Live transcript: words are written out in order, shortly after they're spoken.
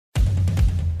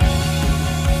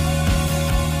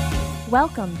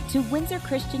Welcome to Windsor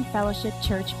Christian Fellowship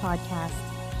Church Podcast.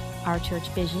 Our church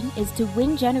vision is to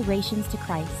win generations to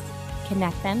Christ,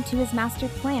 connect them to His master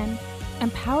plan,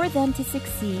 empower them to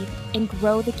succeed, and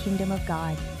grow the kingdom of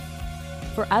God.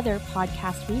 For other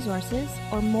podcast resources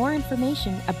or more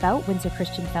information about Windsor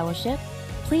Christian Fellowship,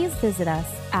 please visit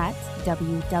us at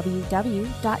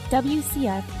www.wcf.ca.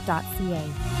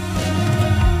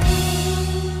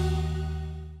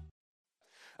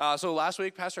 So last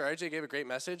week, Pastor RJ gave a great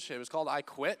message. It was called I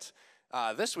Quit.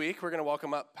 This week, we're going to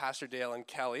welcome up Pastor Dale and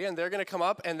Kelly, and they're going to come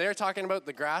up, and they're talking about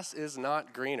the grass is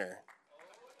not greener.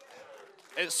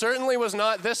 It certainly was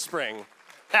not this spring.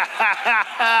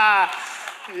 Yeah.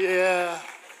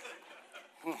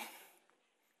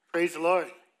 Praise the Lord.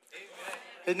 Amen.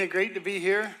 Isn't it great to be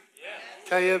here? Yeah.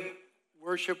 Tell you,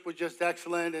 worship was just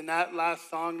excellent, and that last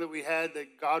song that we had,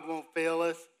 that God won't fail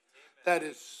us, that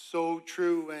is so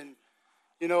true. And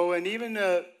you know, and even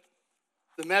the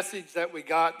message that we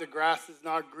got, the grass is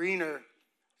not greener,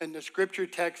 and the scripture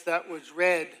text that was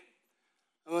read,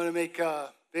 I want to make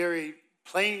very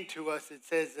plain to us. It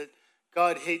says that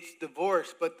God hates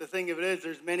divorce, but the thing of it is,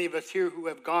 there's many of us here who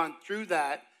have gone through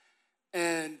that,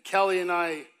 and Kelly and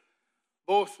I,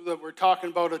 both that we're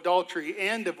talking about adultery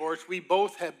and divorce, we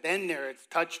both have been there. It's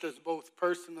touched us both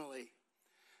personally.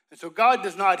 And so God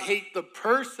does not hate the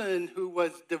person who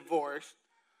was divorced,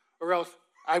 or else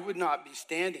I would not be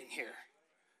standing here.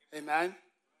 Amen?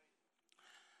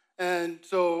 And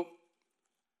so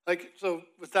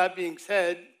with that being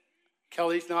said,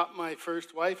 Kelly's not my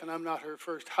first wife, and I'm not her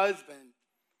first husband.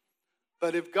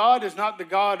 But if God is not the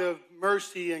God of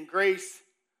mercy and grace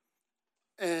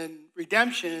and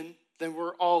redemption, then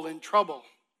we're all in trouble.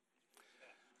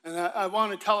 And I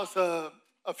want to tell us a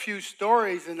few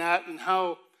stories in that and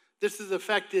how this has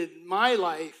affected my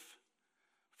life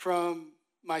from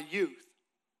my youth.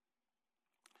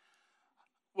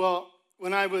 Well,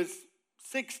 when I was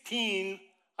 16,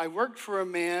 I worked for a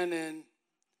man, and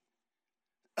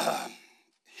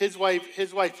his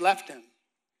wife left him.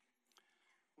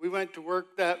 We went to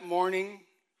work that morning.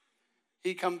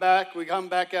 We come back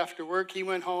after work. He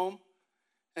went home,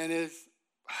 and his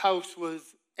house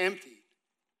was empty.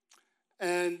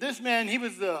 And this man, he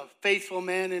was a faithful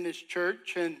man in his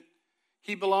church, and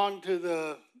he belonged to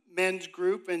the men's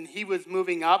group, and he was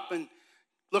moving up and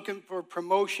looking for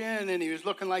promotion, and he was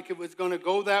looking like it was going to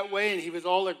go that way, and he was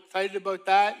all excited about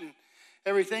that and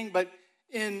everything. But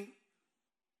in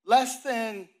less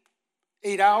than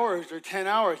 8 hours or 10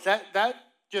 hours, that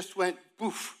just went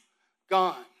poof,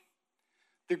 gone.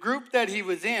 The group that he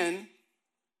was in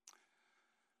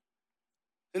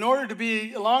order to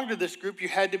belong to this group, you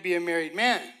had to be a married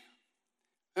man.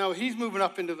 Now, he's moving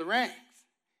up into the ranks.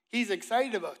 He's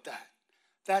excited about that.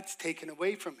 That's taken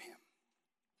away from him.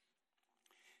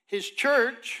 His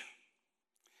church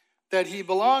that he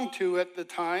belonged to at the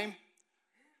time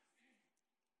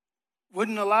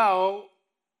wouldn't allow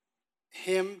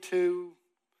him to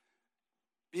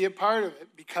be a part of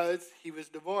it because he was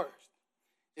divorced.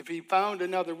 If he found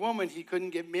another woman, he couldn't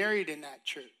get married in that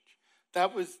church.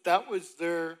 That was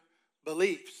their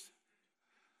beliefs.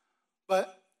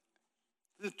 But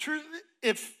the truth,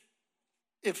 if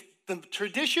the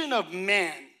tradition of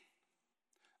man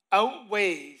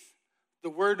outweighs the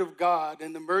word of God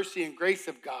and the mercy and grace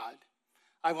of God,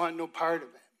 I want no part of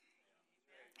it.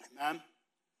 Amen.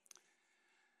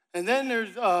 And then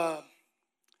there's I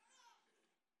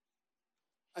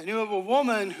knew of a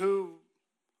woman who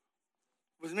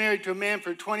was married to a man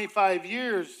for 25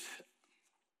 years,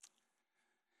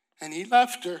 and he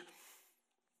left her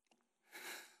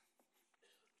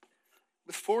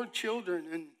with 4 children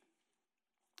and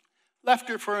left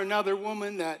her for another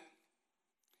woman that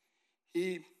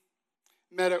he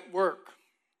met at work.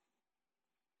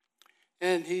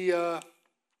 And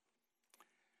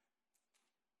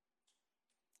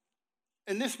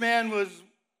and this man was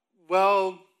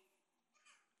well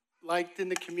liked in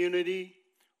the community,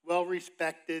 well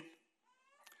respected.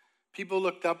 People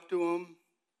looked up to him.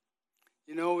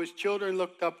 You know, his children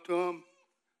looked up to him,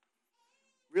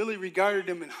 really regarded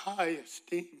him in high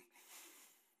esteem.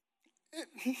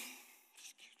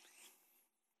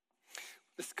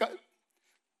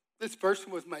 This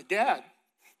person was my dad.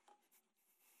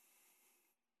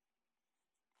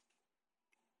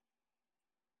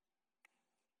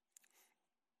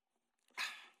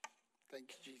 Thank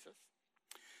you, Jesus.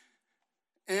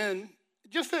 And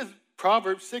just as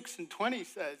Proverbs 6:20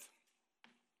 says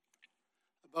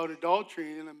about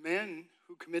adultery, and a man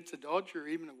who commits adultery, or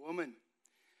even a woman,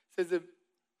 says it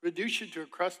reduce you to a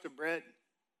crust of bread.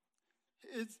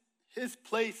 His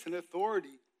place and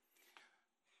authority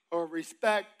or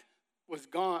respect was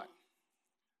gone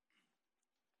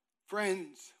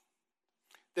friends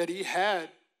that he had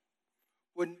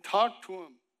wouldn't talk to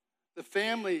him. The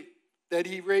family that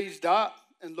he raised up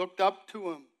and looked up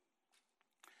to him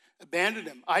abandoned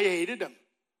him. I hated him.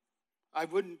 I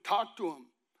wouldn't talk to him.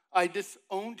 I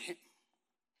disowned him.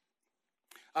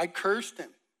 I cursed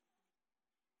him.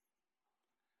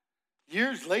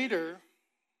 Years later,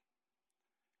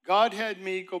 God had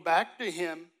me go back to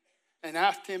him and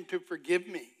asked him to forgive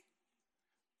me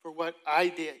for what I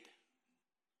did.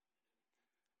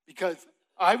 Because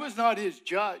I was not his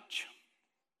judge,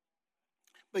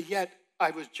 but yet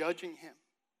I was judging him.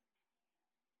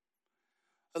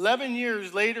 11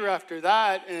 years later after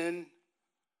that, and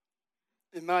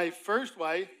my first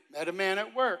wife met a man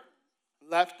at work,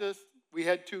 left us. We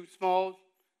had 2 small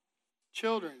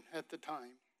children at the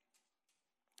time.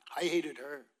 I hated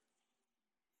her.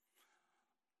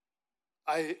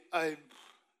 I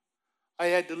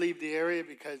had to leave the area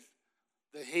because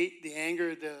the hate, the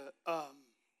anger,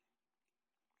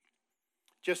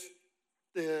 just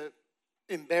the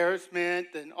embarrassment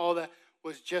and all that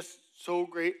was just so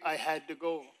great. I had to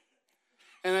go.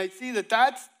 And I see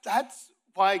that's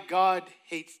why God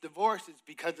hates divorce, is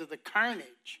because of the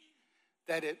carnage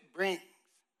that it brings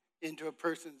into a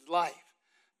person's life.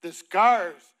 The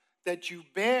scars that you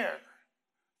bear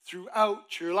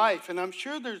throughout your life. And I'm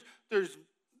sure there's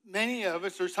many of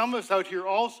us, or some of us out here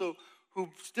also, who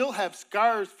still have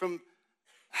scars from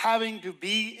having to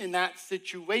be in that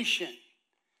situation.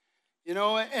 You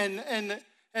know,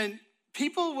 and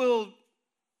people will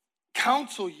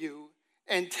counsel you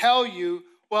and tell you,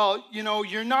 well, you know,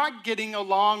 you're not getting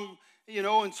along, you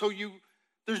know, and so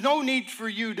there's no need for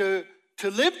you to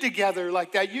live together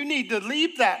like that. You need to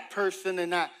leave that person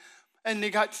and that. And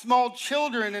they got small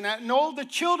children and that. And all the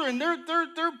children, they're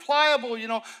pliable, you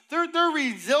know. They're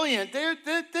resilient.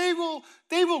 They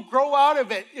will grow out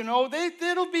of it, you know.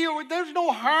 There's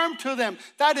no harm to them.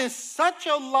 That is such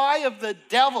a lie of the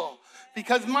devil.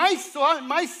 Because my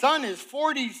son is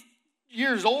 40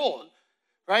 years old,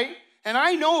 right? And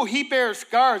I know he bears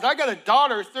scars. I got a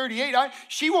daughter, 38.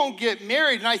 She won't get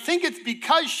married. And I think it's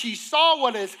because she saw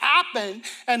what has happened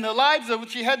and the lives of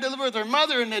what she had to live with her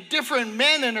mother and the different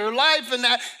men in her life and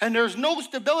that. And there's no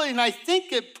stability. And I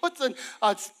think it puts a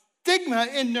stigma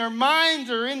in their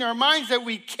minds, or in our minds, that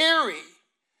we carry.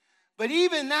 But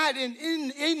even that,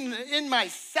 in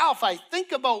myself, I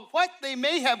think about what they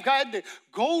may have had to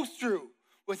go through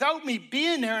without me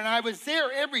being there. And I was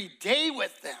there every day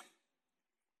with them.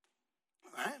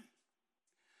 Right?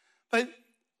 But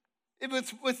it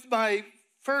was with my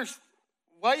first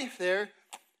wife there,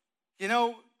 you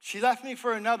know, she left me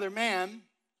for another man.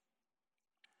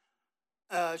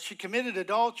 She committed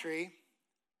adultery,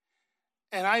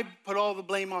 and I put all the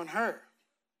blame on her.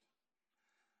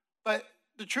 But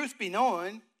the truth be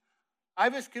known, I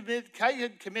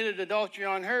had committed adultery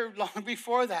on her long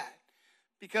before that.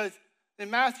 Because in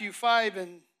Matthew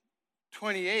 5:28,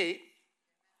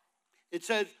 it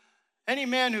says, any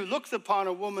man who looks upon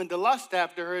a woman to lust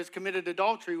after her has committed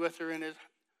adultery with her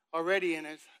already in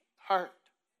his heart.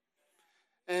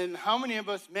 And how many of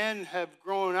us men have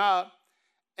grown up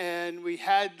and we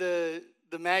had the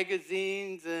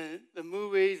magazines and the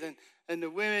movies and the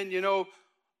women, you know,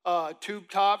 tube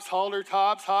tops, halter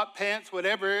tops, hot pants,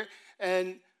 whatever,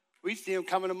 and we see them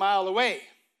coming a mile away.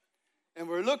 And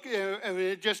we're looking, and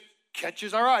it just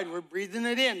catches our eye. We're breathing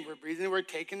it in. We're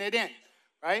taking it in,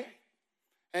 right?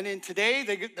 And then today,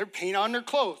 they get their paint on their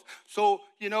clothes. So,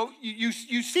 you know, you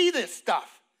see this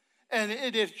stuff. And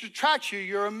it attracts you.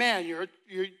 You're a man.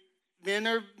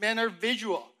 Men are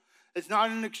visual. It's not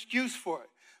an excuse for it.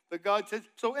 But God says,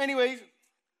 so anyways,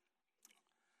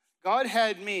 God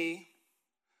had me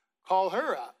call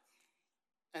her up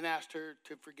and asked her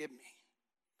to forgive me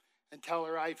and tell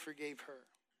her I forgave her.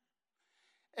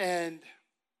 And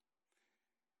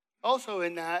also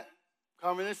in that,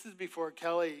 Carmen, this is before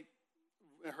Kelly,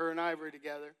 her and I were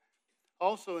together.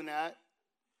 Also in that,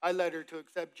 I led her to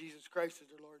accept Jesus Christ as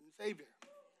her Lord and Savior.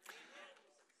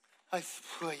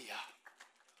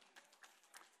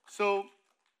 So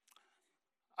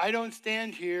I don't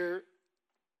stand here,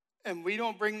 and we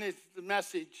don't bring the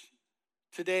message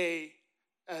today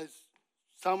as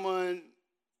someone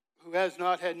who has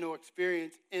not had no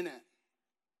experience in it,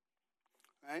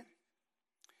 right?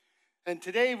 And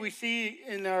today we see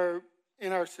in our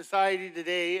society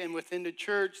today and within the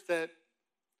church that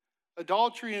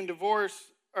adultery and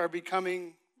divorce are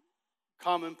becoming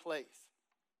commonplace.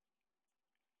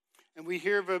 And we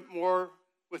hear of it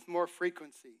with more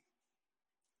frequency.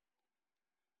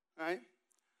 Right?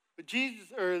 But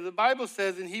the Bible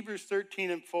says in Hebrews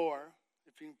 13:4,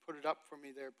 if you can put it up for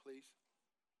me there, please.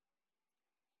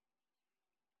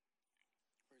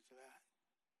 Where's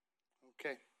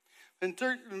Okay. In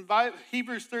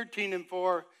Hebrews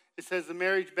 13:4, it says the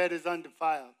marriage bed is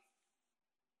undefiled.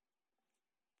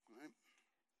 All right.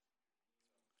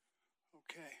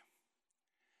 Okay.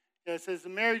 Yeah, it says the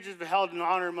marriage is held in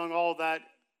honor among all that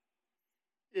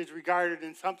is regarded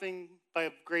in something by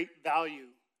of great value,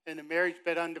 and a marriage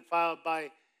bed undefiled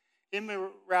by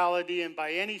immorality and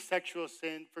by any sexual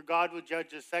sin, for God will judge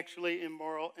the sexually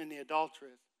immoral and the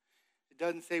adulterous. It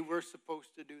doesn't say we're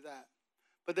supposed to do that.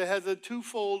 But it has a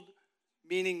twofold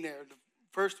meaning there. The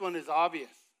first one is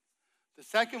obvious. The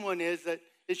second one is that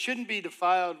it shouldn't be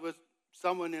defiled with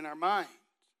someone in our minds.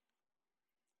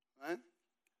 Right?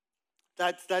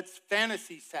 That's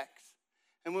fantasy sex.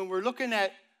 And when we're looking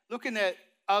at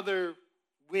other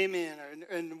women,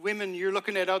 and women, you're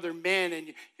looking at other men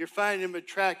and you're finding them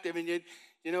attractive, and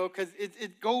because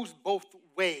it goes both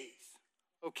ways.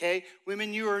 Okay,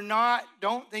 women,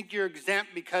 don't think you're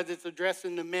exempt because it's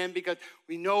addressing the men, because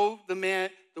we know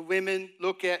the women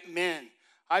look at men.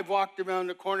 I've walked around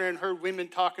the corner and heard women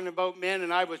talking about men,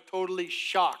 and I was totally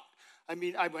shocked. I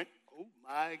mean, I went, oh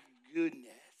my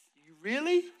goodness, you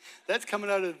really? That's coming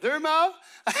out of their mouth?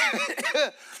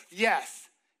 Yes,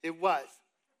 it was.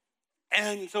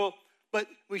 And so, but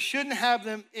we shouldn't have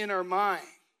them in our mind.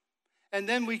 And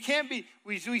then we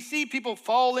see people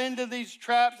fall into these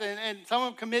traps, and some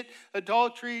of them commit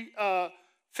adultery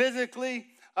physically,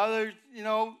 others,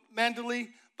 mentally.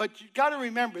 But you got to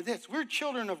remember this, we're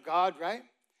children of God, right?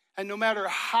 And no matter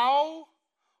how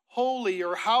holy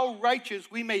or how righteous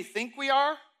we may think we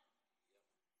are,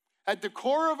 at the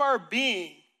core of our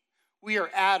being, we are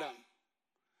Adam.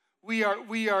 We are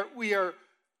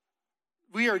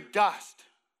dust.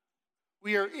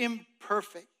 We are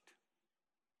imperfect.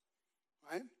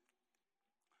 Right?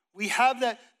 We have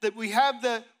that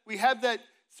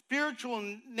spiritual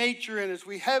nature in us.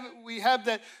 We have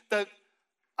that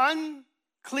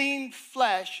unclean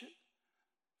flesh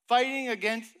fighting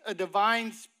against a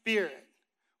divine spirit.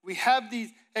 We have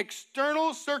these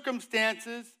external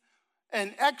circumstances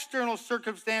and external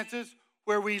circumstances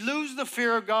where we lose the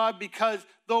fear of God, because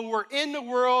though we're in the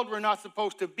world, we're not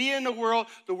supposed to be in the world.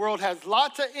 The world has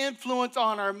lots of influence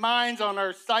on our minds, on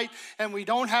our sight, and we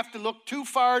don't have to look too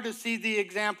far to see the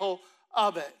example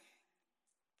of it,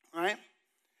 right?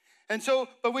 And so,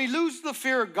 but we lose the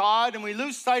fear of God, and we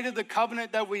lose sight of the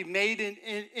covenant that we've made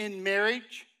in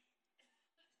marriage.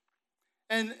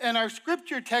 And our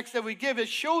scripture text that we give, it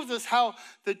shows us how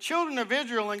the children of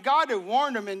Israel, and God had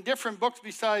warned them in different books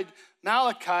besides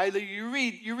Malachi. You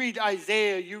read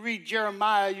Isaiah, you read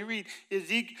Jeremiah, you read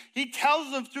Ezekiel. He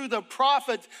tells them through the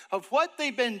prophets of what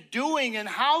they've been doing and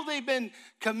how they've been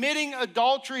committing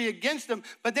adultery against them.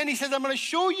 But then he says, I'm going to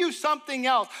show you something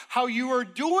else, how you are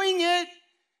doing it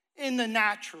in the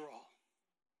natural.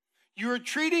 You are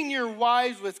treating your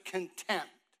wives with contempt.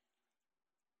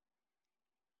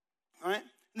 All right?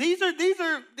 He's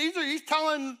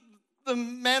telling the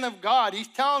men of God. He's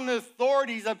telling the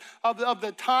authorities of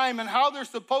the time and how they're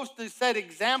supposed to set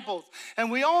examples.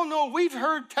 And we all know, we've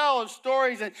heard tell of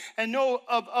stories and know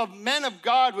of men of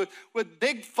God with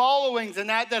big followings and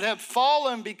that have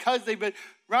fallen because they've been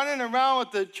running around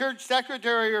with the church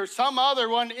secretary or some other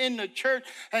one in the church,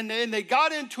 and they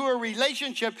got into a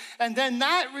relationship, and then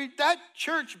that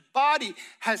church body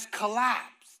has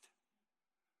collapsed,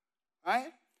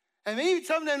 right? And maybe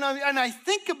something, and I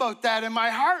think about that, and my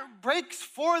heart breaks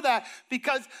for that,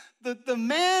 because the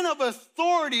man of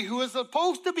authority who is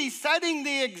supposed to be setting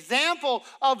the example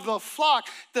of the flock,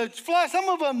 some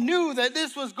of them knew that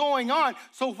this was going on.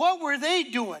 So what were they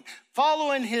doing?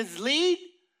 Following his lead?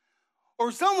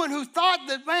 Or someone who thought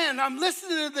that, man, I'm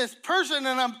listening to this person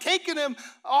and I'm taking them,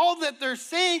 all that they're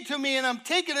saying to me, and I'm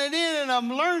taking it in and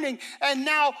I'm learning, and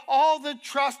now all the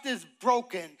trust is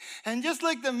broken. And just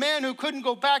like the man who couldn't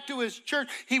go back to his church,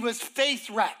 he was faith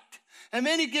wrecked. And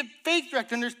many get faith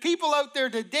wrecked. And there's people out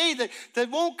there today that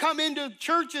won't come into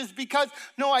churches because,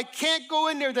 no, I can't go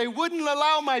in there. They wouldn't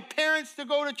allow my parents to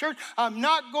go to church. I'm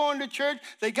not going to church.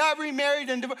 They got remarried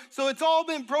and divorced. So it's all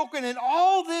been broken. And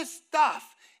all this stuff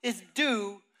is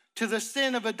due to the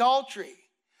sin of adultery.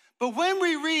 But when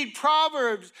we read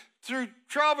Proverbs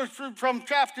from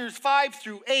chapters 5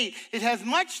 through 8, it has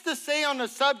much to say on the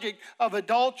subject of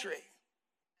adultery.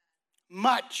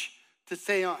 Much to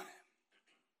say on it.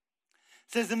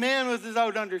 It says the man was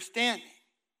without understanding.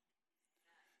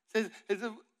 And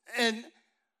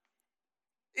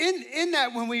in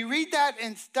that, when we read that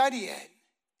and study it,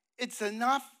 it's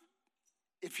enough,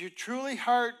 if your truly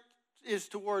heart is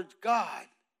towards God,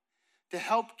 to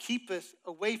help keep us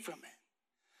away from it.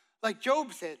 Like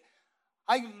Job said,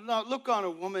 I not look on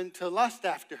a woman to lust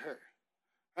after her,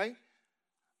 right?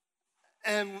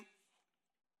 And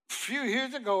a few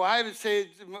years ago, I would say,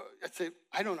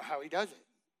 I don't know how he does it.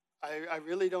 I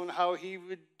really don't know how he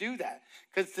would do that.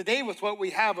 Because today, with what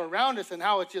we have around us and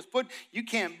how it's just put, you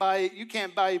can't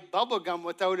buy bubble gum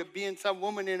without it being some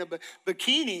woman in a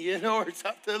bikini, or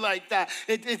something like that.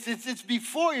 It's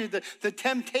before you. The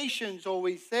temptation's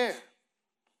always there.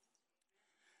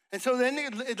 And so then,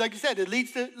 like I said, it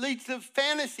leads to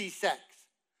fantasy sex.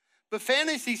 But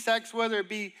fantasy sex, whether it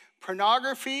be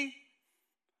pornography,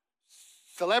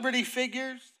 celebrity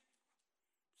figures,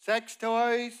 sex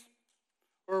toys,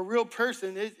 or a real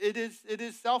person, it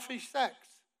is selfish sex.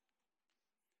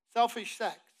 Selfish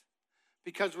sex.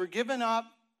 Because we're giving up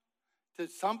to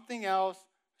something else,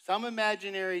 some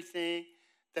imaginary thing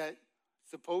that's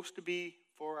supposed to be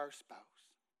for our spouse.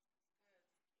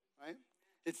 Right?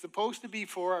 It's supposed to be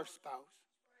for our spouse.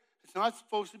 It's not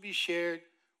supposed to be shared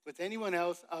with anyone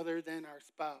else other than our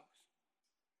spouse.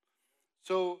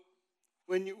 So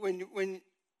when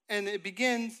and it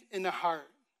begins in the heart,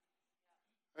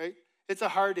 right? It's a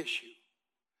heart issue.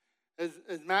 As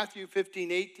Matthew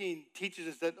 15:18 teaches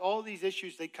us that all these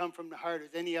issues, they come from the heart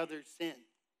as any other sin.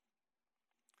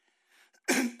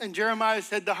 And Jeremiah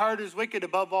said, the heart is wicked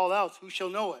above all else. Who shall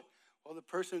know it? Well, the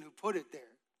person who put it there,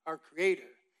 our Creator.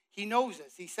 He knows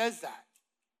us. He says that.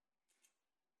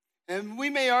 And we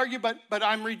may argue, but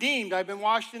I'm redeemed. I've been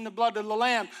washed in the blood of the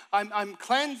Lamb. I'm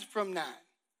cleansed from that.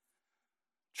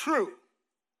 True.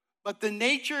 But the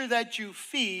nature that you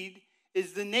feed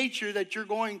is the nature that you're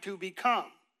going to become.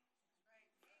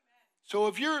 So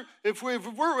if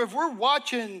we're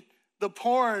watching the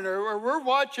porn or we're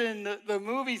watching the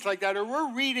movies like that, or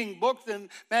we're reading books and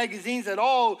magazines that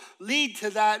all lead to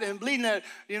that and bleeding that,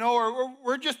 or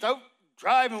we're just out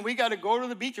driving, we got to go to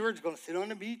the beach, we're just going to sit on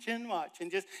the beach and watch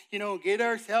and just, get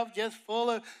ourselves just full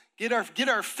of, get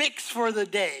our fix for the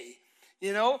day,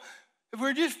 If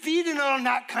we're just feeding on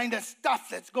that kind of stuff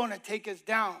that's going to take us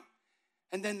down.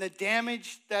 And then the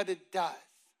damage that it does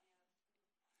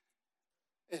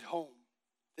at home.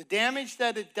 The damage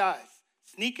that it does.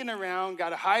 Sneaking around, got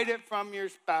to hide it from your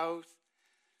spouse.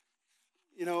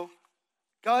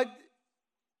 God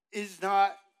is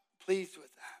not pleased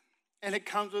with that. And it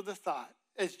comes with a thought,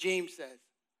 as James says.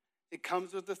 It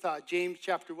comes with a thought. James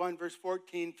chapter 1, verse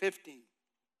 14, 15.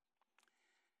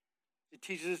 It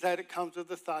teaches us that it comes with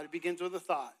a thought. It begins with a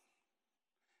thought.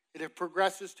 It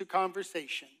progresses to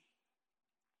conversation.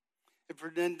 It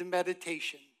then to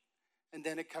meditation. And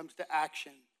then it comes to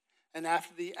action. And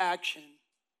after the action,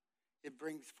 it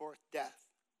brings forth death.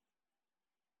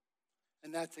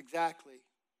 And that's exactly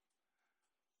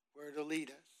where it'll lead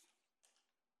us.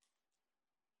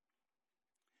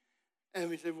 And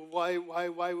we say, well,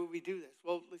 why would we do this?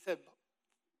 Well, like I said,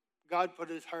 God put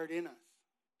his heart in us.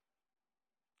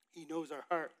 He knows our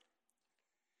heart.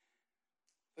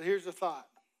 But here's the thought.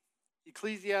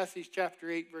 Ecclesiastes chapter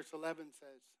 8, verse 11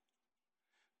 says,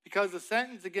 because the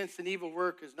sentence against an evil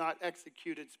work is not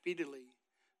executed speedily,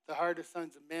 the heart of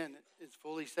sons of men is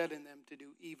fully set in them to do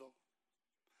evil.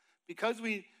 Because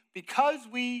we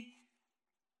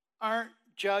aren't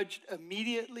judged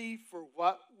immediately for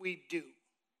what we do,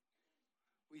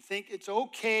 we think it's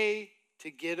okay to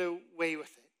get away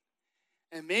with it.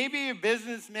 And maybe you're a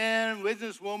businessman,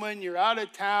 businesswoman, you're out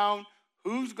of town,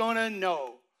 who's going to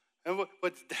know? And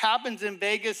what happens in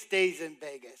Vegas stays in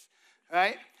Vegas,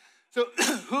 right? So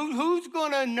who's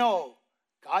going to know?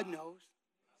 God knows.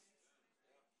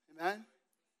 Amen?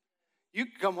 You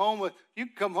come home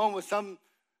with some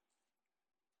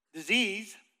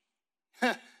disease,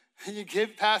 and you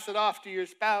pass it off to your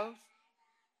spouse.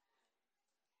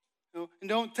 And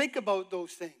don't think about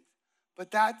those things.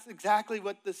 But that's exactly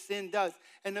what the sin does.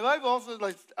 And the Bible also,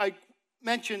 like I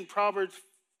mentioned Proverbs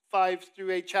 5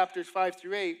 through 8, chapters 5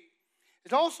 through 8,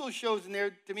 it also shows in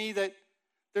there to me that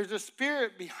there's a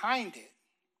spirit behind it.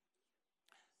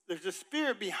 There's a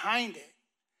spirit behind it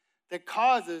that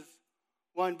causes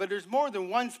one, but there's more than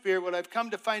one spirit. What I've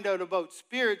come to find out about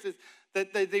spirits is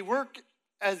that they work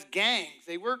as gangs.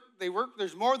 They work,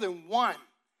 there's more than one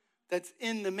that's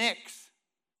in the mix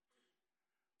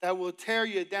that will tear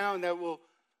you down, that will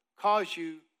cause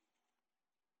you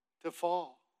to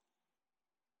fall.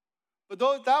 But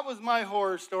that was my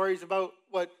horror stories about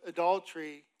what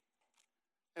adultery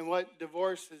and what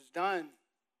divorce has done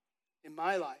in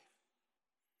my life.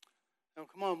 Now,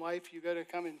 come on, wife, you got to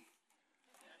come and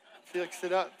fix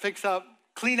up,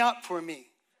 clean up for me.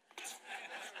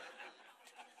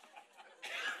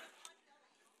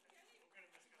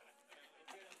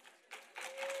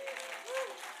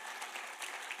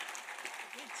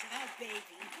 Good job, baby.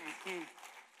 Mm-hmm.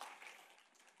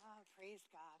 Oh, praise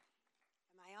God.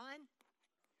 Am I on?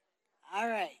 All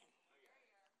right.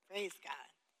 Praise God.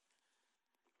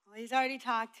 Well, he's already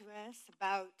talked to us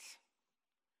about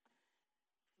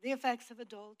the effects of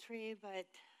adultery, but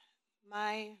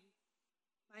my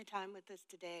time with us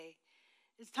today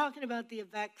is talking about the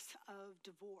effects of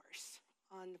divorce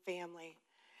on the family.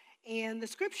 And the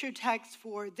scripture text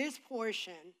for this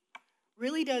portion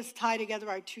really does tie together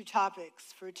our two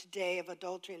topics for today of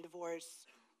adultery and divorce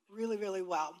really, really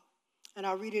well. And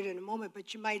I'll read it in a moment,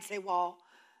 but you might say, well,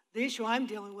 the issue I'm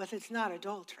dealing with, it's not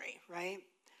adultery, right?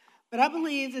 But I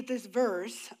believe that this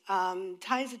verse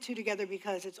ties the two together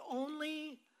because it's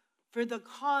only for the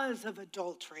cause of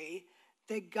adultery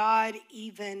that God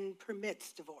even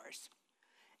permits divorce.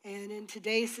 And in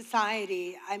today's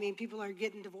society, I mean, people are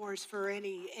getting divorced for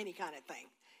any kind of thing,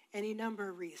 any number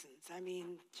of reasons. I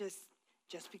mean, just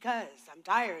because I'm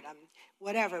tired, I'm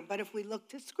whatever. But if we look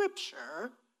to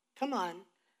Scripture, come on,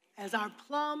 as our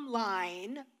plumb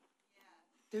line,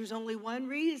 there's only one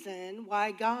reason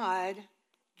why God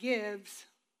gives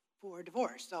for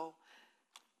divorce. So,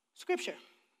 Scripture,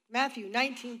 Matthew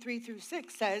 19:3-6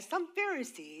 says, some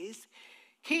Pharisees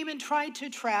came and tried to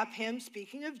trap him,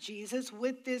 speaking of Jesus,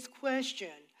 with this question: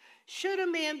 should a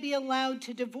man be allowed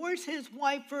to divorce his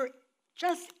wife for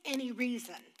just any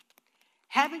reason?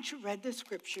 Haven't you read the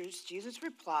scriptures? Jesus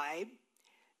replied,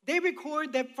 they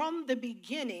record that from the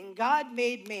beginning, God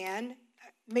made them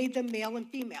male and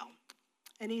female.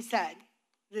 And he said,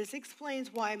 this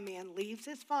explains why a man leaves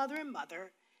his father and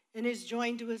mother and is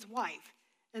joined to his wife,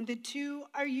 and the two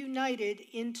are united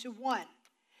into one.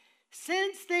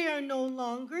 Since they are no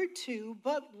longer two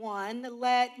but one,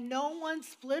 let no one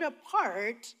split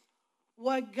apart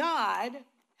what God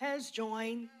has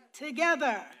joined together.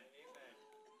 Amen.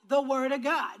 The word of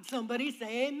God. Somebody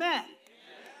say amen. Amen.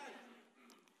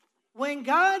 When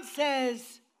God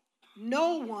says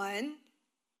no one,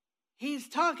 he's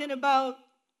talking about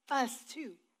us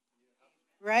too,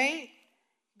 right?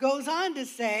 Goes on to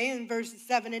say in verses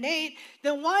 7 and 8,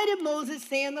 then why did Moses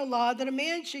say in the law that a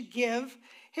man should give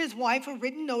his wife a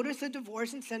written notice of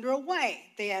divorce and send her away?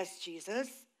 They asked Jesus.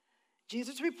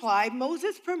 Jesus replied,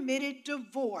 Moses permitted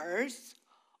divorce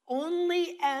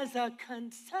only as a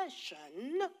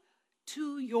concession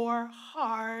to your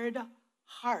hard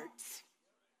hearts.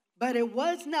 But it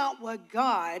was not what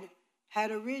God had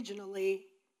originally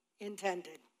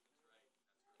intended.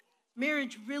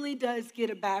 Marriage really does get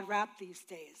a bad rap these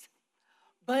days.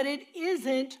 But it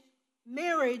isn't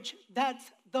marriage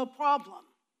that's the problem.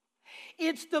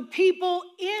 It's the people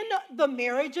in the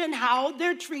marriage and how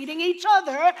they're treating each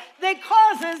other that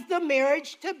causes the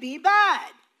marriage to be bad.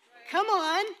 Come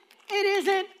on. It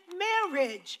isn't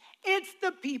marriage. It's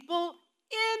the people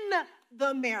in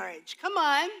the marriage. Come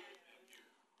on.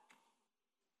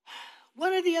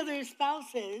 One of the other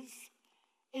spouses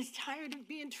is tired of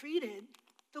being treated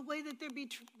the way that they're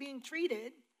being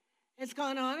treated. It's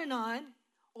gone on and on,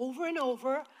 over and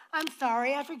over. I'm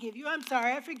sorry, I forgive you. I'm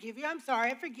sorry, I forgive you. I'm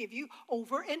sorry, I forgive you.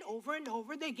 Over and over and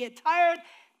over. They get tired.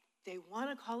 They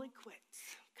want to call it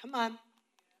quits. Come on.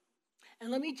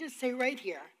 And let me just say right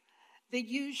here that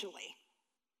usually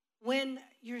when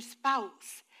your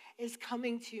spouse is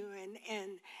coming to you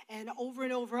and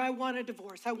over, I want a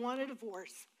divorce, I want a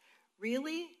divorce.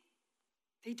 Really?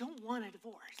 They don't want a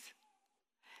divorce.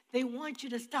 They want you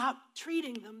to stop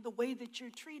treating them the way that you're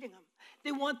treating them.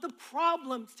 They want the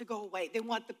problems to go away. They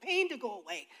want the pain to go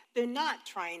away. They're not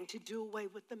trying to do away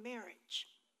with the marriage.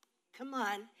 Come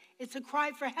on. It's a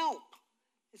cry for help.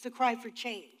 It's a cry for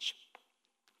change.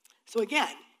 So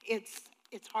again, it's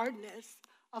hardness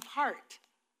of heart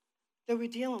that we're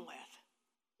dealing with.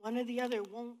 One or the other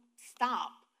won't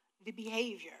stop the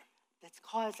behavior that's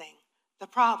causing the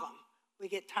problem. We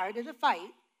get tired of the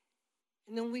fight,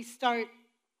 and then we start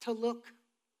to look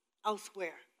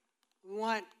elsewhere. We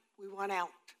want out,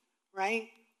 right?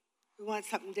 We want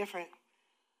something different.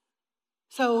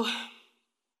 So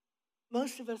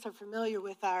most of us are familiar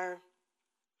with our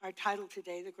title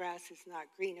today, The Grass is Not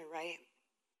Greener, right?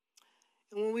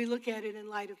 And when we look at it in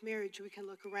light of marriage, we can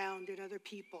look around at other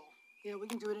people. You know, we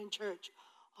can do it in church.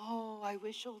 Oh, I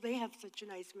wish, they have such a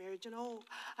nice marriage. And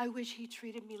I wish he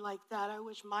treated me like that. I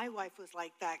wish my wife was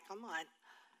like that. Come on.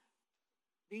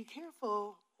 Be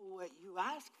careful what you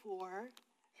ask for.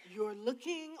 You're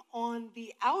looking on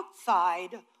the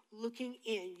outside, looking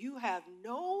in. You have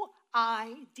no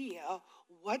idea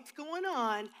what's going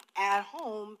on at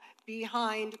home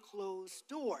behind closed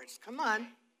doors. Come on.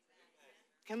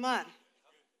 Come on.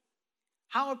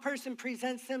 How a person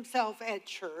presents themselves at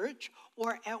church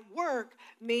or at work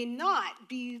may not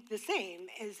be the same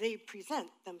as they present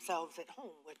themselves at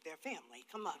home with their family.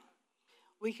 Come on.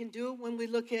 We can do it when we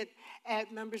look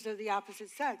at members of the opposite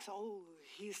sex. Oh,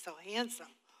 he's so handsome.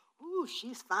 Ooh,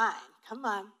 she's fine. Come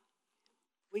on.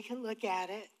 We can look at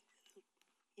it,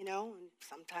 and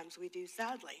sometimes we do,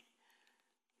 sadly.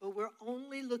 But we're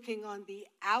only looking on the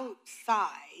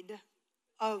outside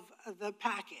of the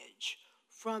package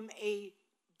from a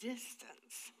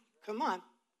distance. Come on.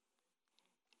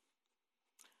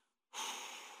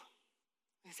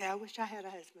 I say, I wish I had a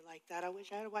husband like that. I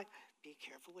wish I had a wife. Be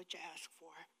careful what you ask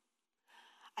for.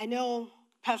 I know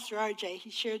Pastor RJ,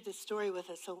 he shared this story with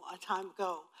us a time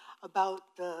ago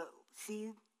about the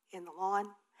seed in the lawn.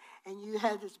 And you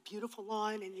had this beautiful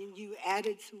lawn, and then you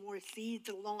added some more seed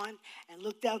to the lawn and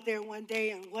looked out there one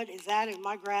day, and what is that in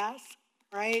my grass,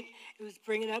 right? It was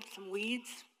bringing up some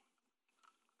weeds.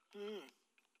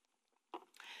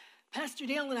 Pastor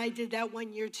Dale and I did that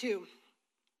one year, too.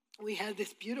 We had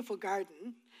this beautiful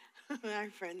garden. Our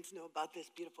friends know about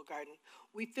this beautiful garden.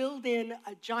 We filled in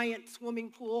a giant swimming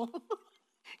pool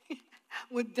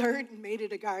with dirt and made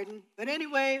it a garden. But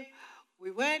anyway,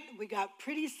 we went, we got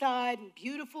pretty sod and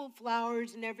beautiful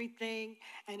flowers and everything,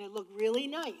 and it looked really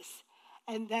nice.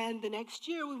 And then the next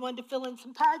year, we wanted to fill in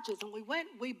some patches, and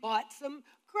we bought some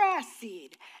grass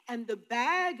seed. And the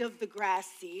bag of the grass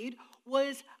seed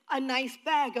was a nice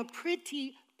bag, a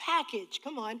pretty package,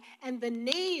 come on. And the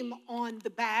name on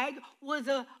the bag was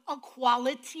a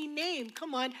quality name,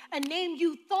 come on, a name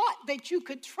you thought that you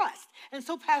could trust. And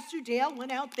so Pastor Dale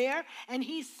went out there and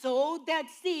he sowed that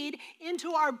seed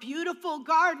into our beautiful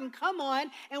garden, come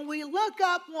on. And we look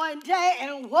up one day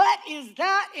and what is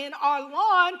that in our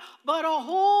lawn but a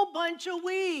whole bunch of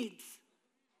weeds?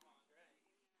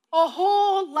 A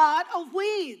whole lot of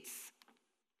weeds.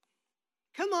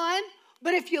 Come on.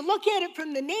 But if you look at it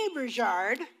from the neighbor's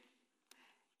yard,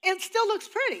 it still looks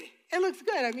pretty. It looks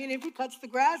good. I mean, if he cuts the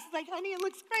grass, it's like, honey, it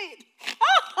looks great.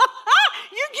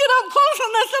 You get up close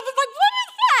on that stuff, it's like, what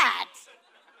is that?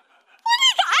 What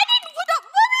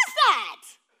is that?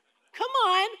 Come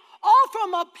on. All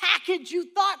from a package you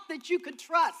thought that you could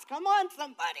trust. Come on,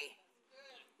 somebody.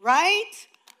 Right?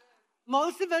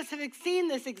 Most of us have seen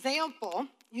this example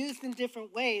used in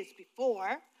different ways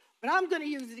before. But I'm going to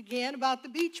use it again about the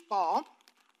beach ball.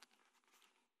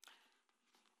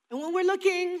 And when we're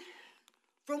looking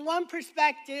from one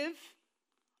perspective,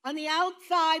 on the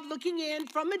outside, looking in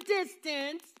from a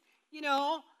distance,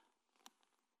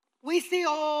 we see,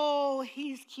 oh,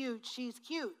 he's cute, she's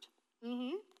cute.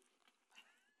 And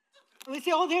we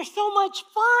say, oh, they're so much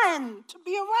fun to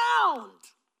be around.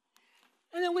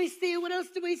 And then we see, what else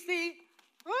do we see?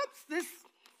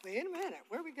 Wait a minute,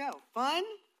 where we go? Fun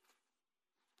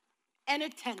and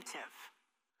attentive.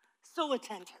 So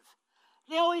attentive.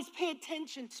 They always pay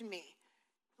attention to me.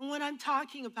 And what I'm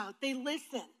talking about, they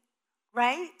listen,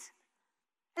 right?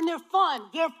 And they're fun.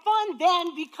 They're fun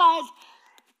then because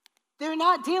they're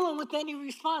not dealing with any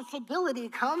responsibility.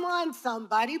 Come on,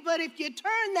 somebody. But if you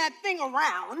turn that thing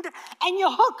around and you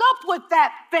hook up with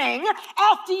that thing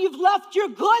after you've left your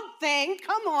good thing,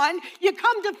 come on, you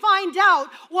come to find out,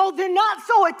 well, they're not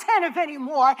so attentive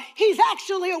anymore. He's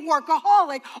actually a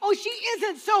workaholic. Oh, she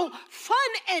isn't so fun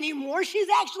anymore. She's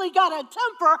actually got a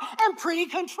temper and pretty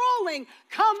controlling.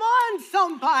 Come on,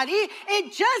 somebody.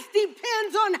 It just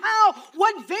depends on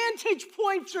what vantage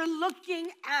points you're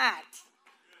looking at.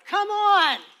 Come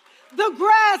on. The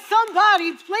grass,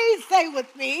 somebody please say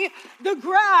with me, the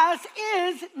grass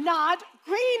is not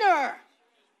greener.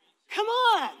 Come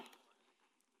on.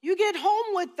 You get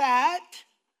home with that.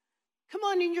 Come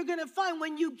on, and you're going to find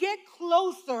when you get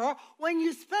closer, when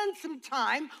you spend some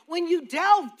time, when you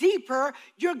delve deeper,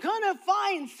 you're going to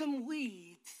find some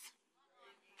weeds.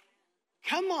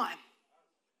 Come on.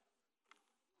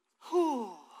 Whew.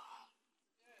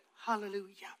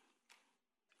 Hallelujah.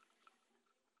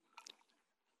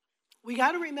 We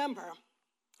got to remember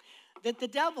that the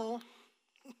devil,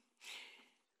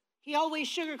 he always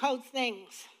sugarcoats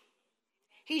things.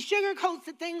 He sugarcoats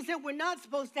the things that we're not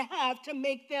supposed to have to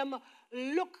make them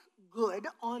look good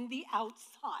on the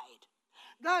outside.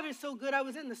 God is so good. I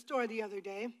was in the store the other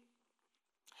day,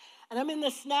 and I'm in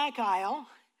the snack aisle,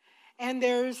 and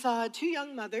there's two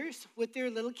young mothers with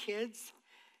their little kids,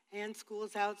 and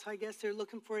school's out, so I guess they're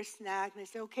looking for a snack. And they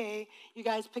say, okay, you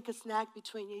guys pick a snack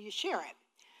between you, you share it.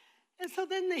 And so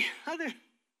then the other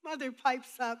mother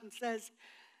pipes up and says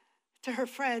to her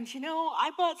friends, I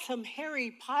bought some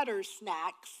Harry Potter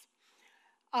snacks.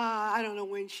 I don't know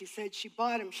when she said she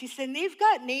bought them. She said, they've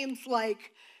got names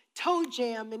like Toe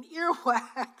Jam and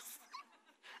Earwax.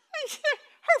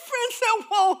 Her friend said,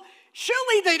 well,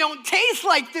 surely they don't taste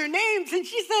like their names. And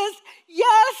she says,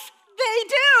 yes, they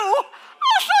do.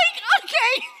 I was like,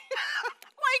 okay.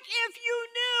 Like if you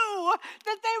knew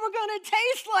that they were going to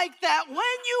taste like that when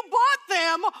you bought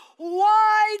them,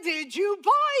 why did you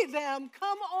buy them?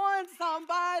 Come on,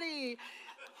 somebody.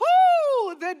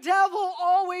 Whoo! The devil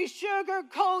always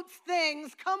sugarcoats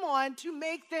things, come on, to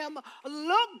make them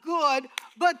look good.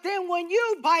 But then when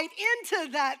you bite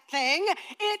into that thing,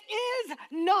 it is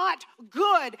not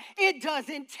good. It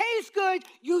doesn't taste good.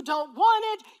 You don't want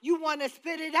it. You want to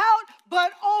spit it out.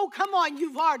 But oh, come on,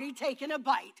 you've already taken a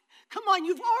bite. Come on,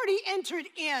 you've already entered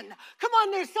in. Come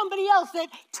on, there's somebody else that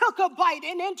took a bite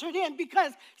and entered in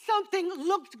because something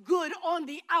looked good on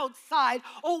the outside.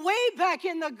 Oh, way back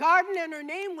in the garden, and her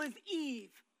name was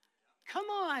Eve. Come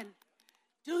on.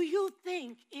 Do you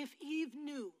think if Eve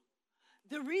knew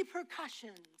the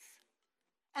repercussions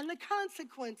and the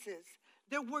consequences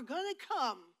that were going to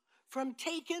come from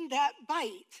taking that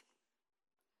bite?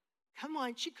 Come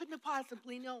on, she couldn't have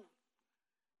possibly known.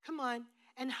 Come on.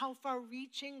 And how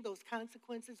far-reaching those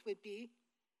consequences would be.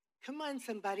 Come on,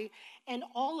 somebody. And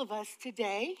all of us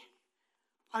today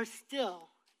are still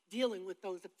dealing with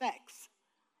those effects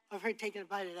of her taking a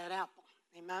bite of that apple.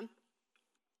 Amen?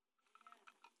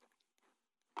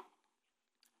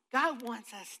 God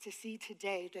wants us to see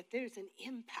today that there's an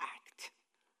impact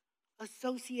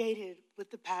associated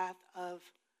with the path of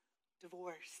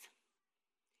divorce.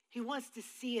 He wants to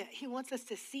see it. He wants us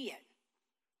to see it.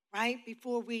 Right,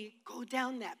 before we go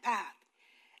down that path.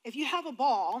 If you have a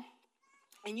ball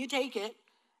and you take it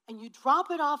and you drop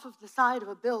it off of the side of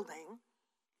a building,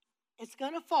 it's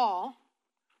going to fall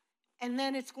and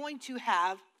then it's going to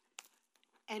have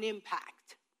an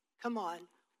impact. Come on,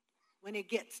 when it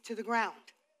gets to the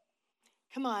ground.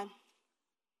 Come on.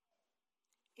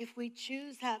 If we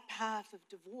choose that path of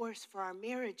divorce for our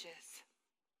marriages,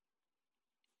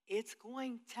 it's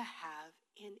going to have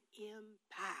an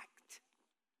impact.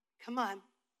 Come on.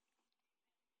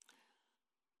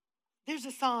 There's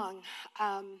a song,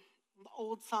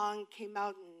 old song, came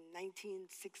out in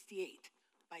 1968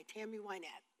 by Tammy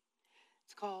Wynette.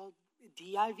 It's called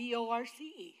Divorce.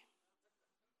 It's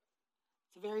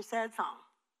a very sad song.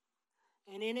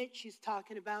 And in it, she's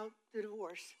talking about the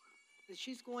divorce that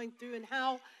she's going through and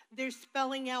how they're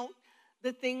spelling out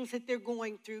the things that they're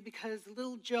going through because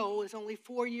little Joe is only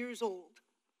 4 years old.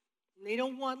 And they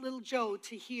don't want little Joe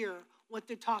to hear what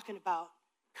they're talking about,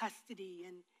 custody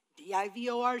and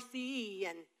divorce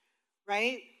and,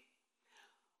 right?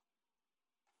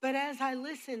 But as I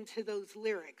listened to those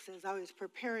lyrics, as I was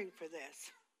preparing for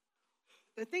this,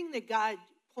 the thing that God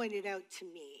pointed out to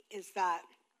me is that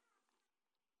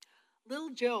little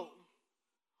Joe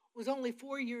was only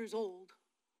 4 years old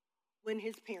when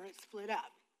his parents split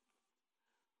up.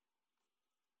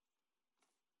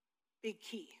 Big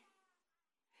key.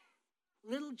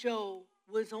 Little Joe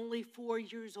was only 4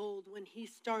 years old when he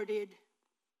started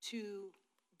to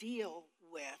deal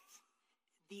with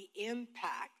the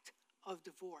impact of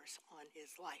divorce on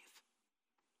his life.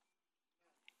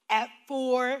 At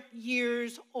 4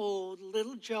 years old,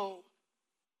 little Joe,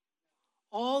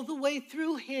 all the way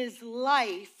through his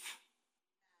life,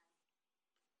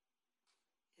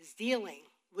 is dealing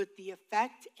with the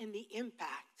effect and the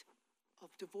impact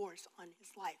of divorce on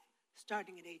his life,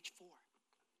 starting at age 4.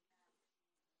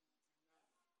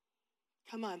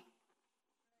 Come on.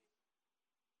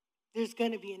 There's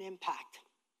going to be an impact.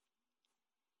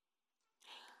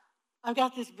 I've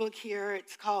got this book here.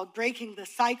 It's called Breaking the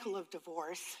Cycle of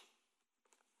Divorce.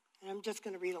 And I'm just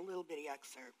going to read a little bitty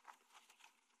excerpt.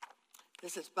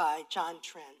 This is by John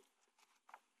Trent.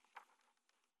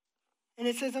 And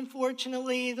it says,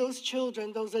 unfortunately, those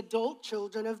children, those adult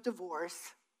children of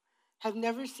divorce, have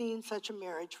never seen such a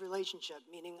marriage relationship,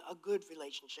 meaning a good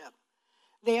relationship.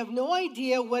 They have no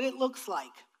idea what it looks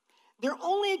like. Their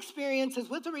only experience is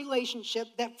with a relationship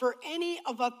that for any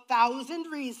of 1,000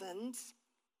 reasons,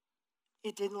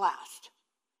 it didn't last.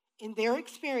 In their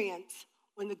experience,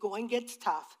 when the going gets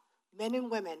tough, men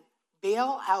and women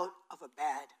bail out of a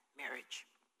bad marriage.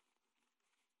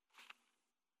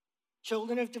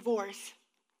 Children of divorce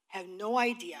have no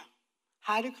idea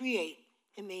how to create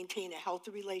and maintain a healthy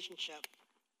relationship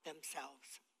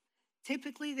themselves.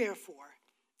 Typically, therefore,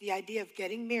 the idea of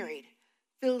getting married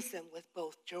fills them with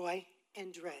both joy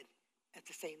and dread at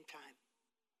the same time.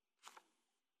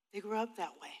 They grew up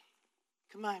that way.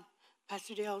 Come on,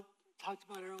 Pastor Dale talked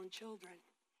about our own children,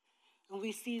 and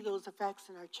we see those effects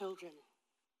in our children.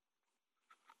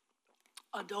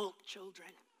 Adult children.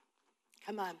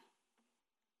 Come on.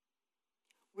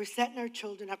 We're setting our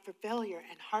children up for failure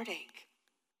and heartache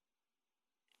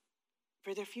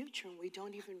for their future, and we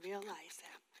don't even realize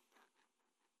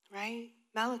that. Right?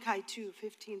 Malachi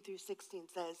 2:15-16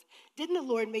 says, didn't the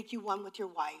Lord make you one with your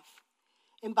wife?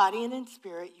 In body and in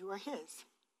spirit, you are his.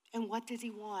 And what does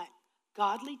he want?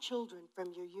 Godly children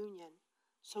from your union.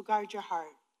 So guard your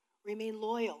heart. Remain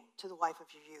loyal to the wife of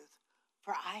your youth.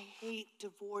 For I hate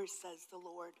divorce, says the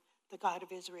Lord, the God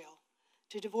of Israel.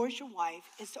 To divorce your wife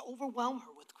is to overwhelm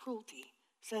her with cruelty,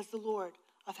 says the Lord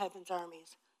of heaven's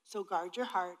armies. So guard your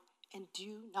heart and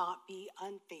do not be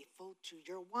unfaithful to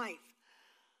your wife.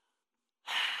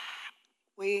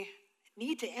 We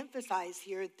need to emphasize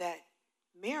here that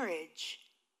marriage,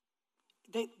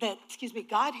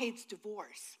 God hates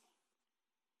divorce,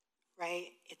 right?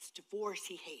 It's divorce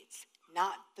he hates,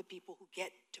 not the people who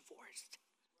get divorced,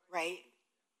 right?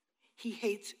 He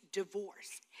hates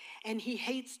divorce. And he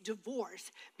hates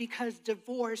divorce because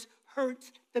divorce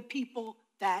hurts the people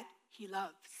that he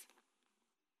loves.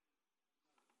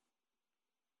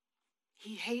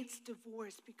 He hates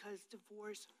divorce because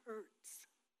divorce hurts.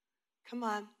 Come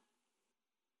on.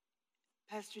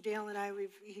 Pastor Dale and I,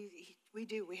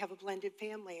 we have a blended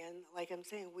family. And like I'm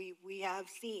saying, we have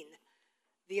seen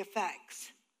the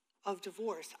effects of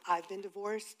divorce. I've been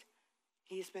divorced.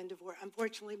 He's been divorced.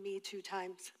 Unfortunately, me 2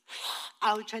 times.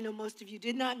 Ouch, I know most of you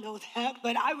did not know that,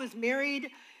 but I was married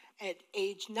at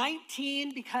age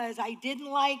 19 because I didn't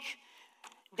like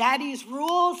Daddy's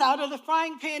rules. Out of the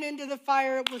frying pan into the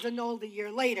fire. It was annulled a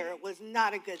year later. It was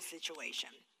not a good situation.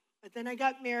 But then I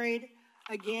got married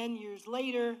again years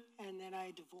later, and then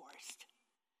I divorced.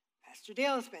 Pastor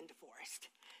Dale has been divorced.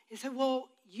 He said, well,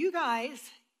 you guys,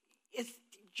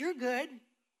 you're good.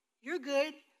 You're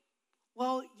good.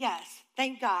 Well, yes,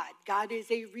 thank God. God is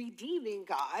a redeeming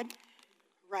God,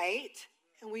 right?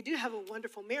 And we do have a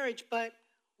wonderful marriage, but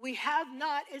we have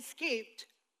not escaped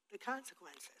the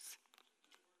consequences.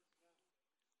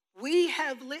 We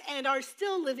have and are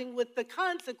still living with the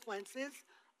consequences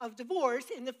of divorce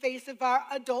in the face of our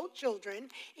adult children,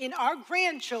 in our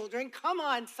grandchildren. Come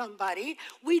on, somebody.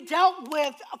 We dealt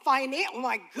with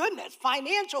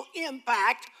financial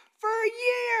impact for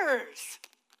years.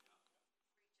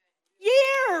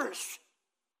 Years.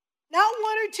 Not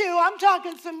 1 or 2, I'm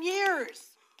talking some years.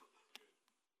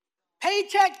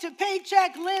 Paycheck to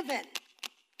paycheck living.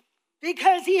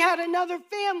 Because he had another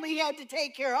family he had to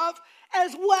take care of,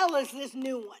 as well as this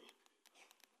new one.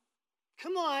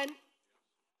 Come on.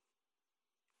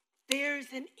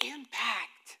 There's an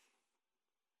impact.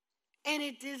 And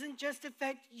it doesn't just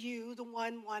affect you, the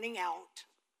one wanting out.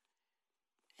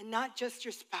 And not just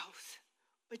your spouse,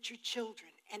 but your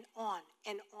children, and on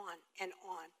and on and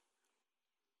on.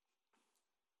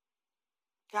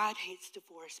 God hates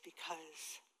divorce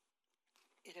because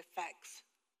it affects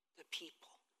the people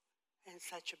in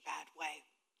such a bad way.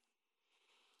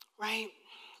 Right?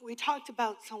 We talked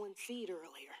about sowing seed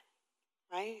earlier,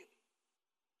 right?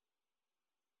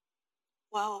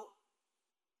 Well,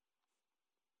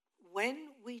 when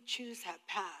we choose that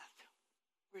path,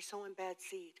 we're sowing bad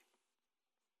seed.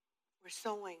 We're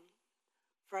sowing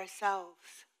for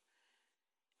ourselves,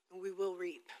 and we will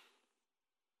reap.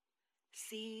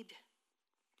 Seed,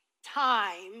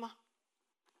 time,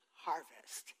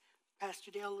 harvest.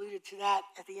 Pastor Dale alluded to that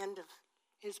at the end of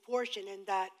his portion, in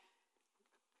that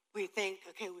we think,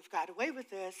 okay, we've got away with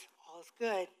this, all is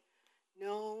good.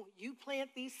 No, you plant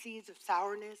these seeds of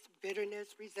sourness,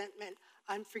 bitterness, resentment,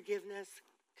 unforgiveness.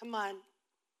 Come on.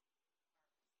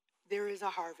 There is a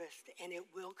harvest, and it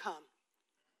will come.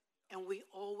 And we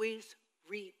always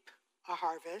reap a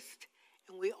harvest,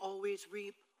 and we always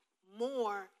reap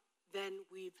more than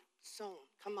we've sown.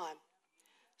 Come on.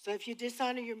 So if you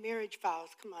dishonor your marriage vows,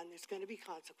 come on, there's going to be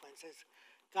consequences.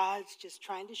 God's just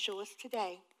trying to show us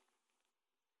today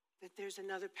that there's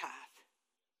another path.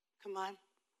 Come on.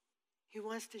 He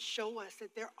wants to show us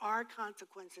that there are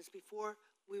consequences before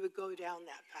we would go down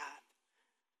that path.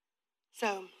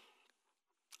 So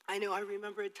I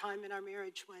remember a time in our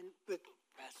marriage with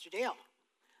Pastor Dale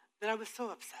that I was so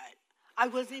upset. I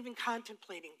wasn't even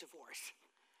contemplating divorce.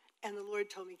 And the Lord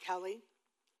told me, Kelly,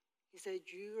 he said,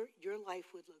 your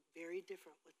life would look very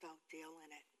different without Dale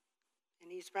in it.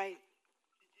 And he's right.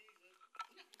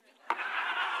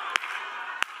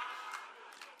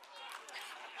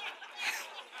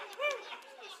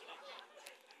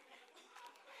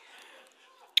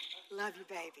 Love you,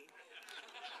 baby.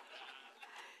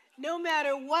 No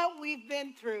matter what we've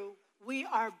been through, we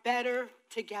are better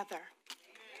together.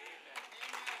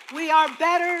 We are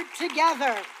better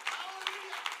together.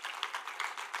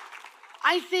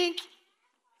 I think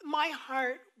my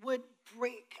heart would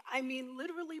break. I mean,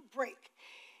 literally break.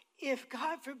 If,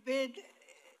 God forbid,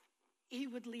 he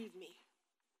would leave me.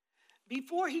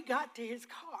 Before he got to his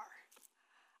car,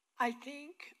 I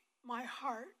think my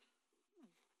heart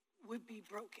would be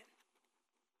broken.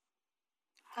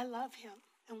 I love him.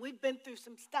 And we've been through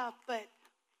some stuff, but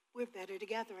we're better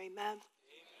together. Amen? Amen.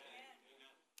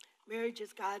 Marriage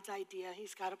is God's idea.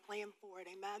 He's got a plan for it.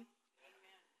 Amen?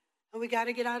 Amen. And we got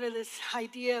to get out of this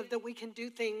idea that we can do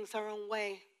things our own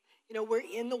way. You know, we're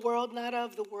in the world, not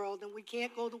of the world, and we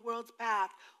can't go the world's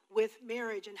path with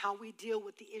marriage and how we deal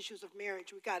with the issues of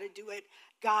marriage. We got to do it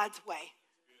God's way,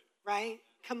 right?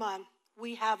 Come on,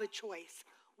 we have a choice.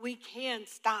 We can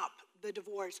stop the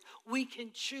divorce. We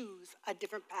can choose a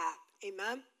different path.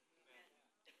 Amen?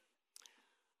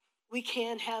 We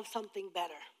can have something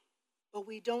better, but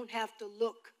we don't have to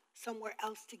look somewhere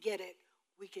else to get it.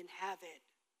 We can have it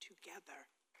together.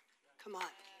 Come on.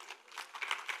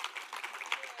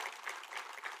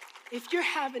 If you're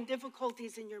having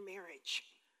difficulties in your marriage,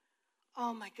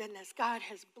 oh my goodness, God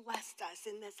has blessed us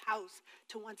in this house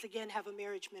to once again have a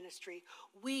marriage ministry.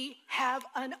 We have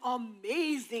an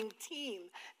amazing team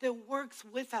that works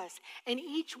with us, and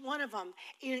each one of them,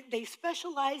 they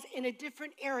specialize in a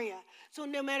different area. So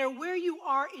no matter where you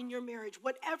are in your marriage,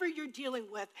 whatever you're dealing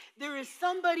with, there is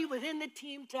somebody within the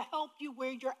team to help you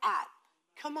where you're at.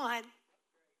 Come on.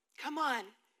 Come on.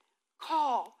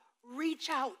 Call. Reach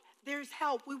out. There's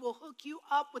help. We will hook you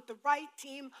up with the right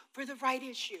team for the right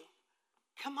issue.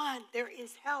 Come on, there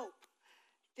is help.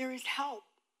 There is help.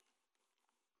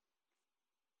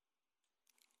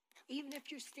 Even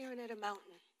if you're staring at a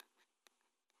mountain,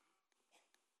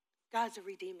 God's a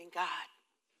redeeming God.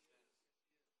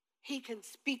 He can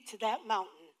speak to that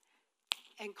mountain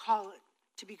and call it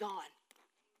to be gone.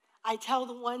 I tell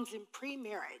the ones in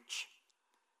pre-marriage,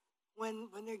 when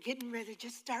they're getting ready,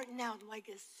 just starting out, I'm like,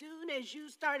 as soon as you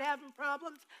start having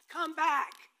problems, come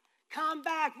back. Come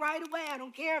back right away. I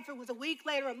don't care if it was a week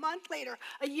later, a month later,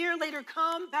 a year later.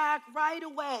 Come back right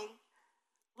away.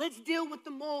 Let's deal with the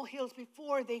molehills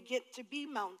before they get to be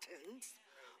mountains.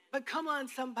 But come on,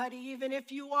 somebody, even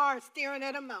if you are staring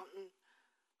at a mountain,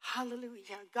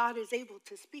 hallelujah, God is able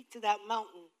to speak to that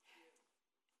mountain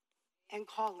and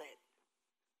call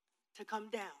it to come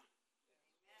down.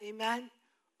 Amen?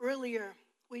 Earlier,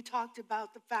 we talked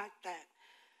about the fact that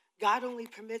God only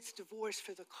permits divorce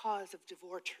for the cause of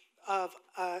divorce.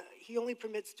 He only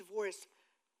permits divorce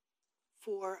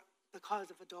for the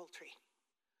cause of adultery.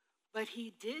 But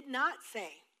he did not say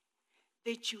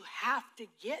that you have to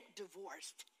get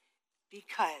divorced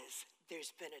because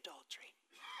there's been adultery.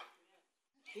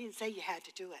 He didn't say you had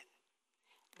to do it.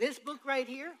 This book right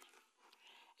here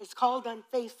is called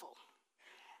Unfaithful,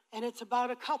 and it's about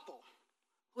a couple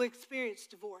who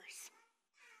experienced divorce.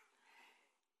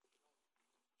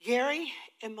 Gary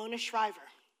and Mona Shriver.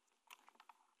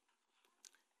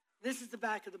 This is the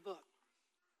back of the book.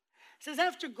 It says,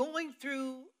 after going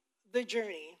through the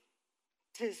journey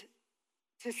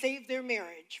to save their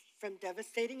marriage from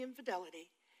devastating infidelity,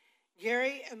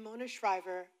 Gary and Mona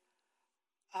Shriver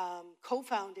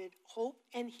co-founded Hope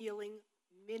and Healing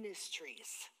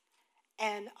Ministries,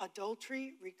 an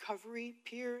adultery recovery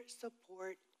peer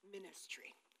support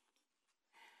ministry.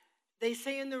 They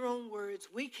say in their own words,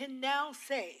 we can now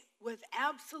say with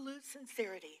absolute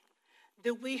sincerity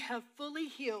that we have fully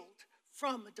healed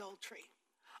from adultery.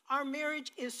 Our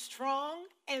marriage is strong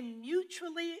and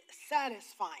mutually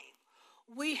satisfying.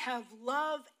 We have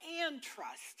love and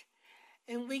trust,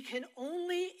 and we can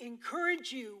only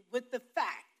encourage you with the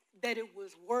fact that it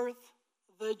was worth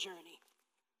the journey.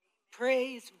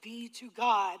 Praise be to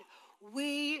God.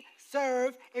 We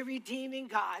serve a redeeming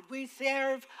God. We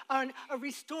serve a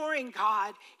restoring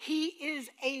God. He is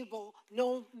able,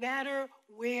 no matter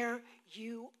where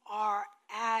you are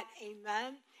at.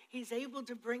 Amen. He's able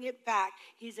to bring it back.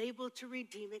 He's able to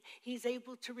redeem it. He's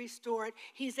able to restore it.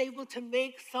 He's able to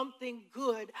make something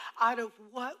good out of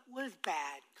what was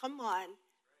bad. Come on.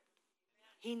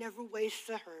 He never wastes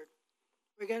a hurt.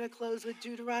 We're going to close with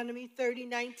Deuteronomy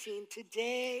 30:19.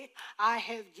 Today, I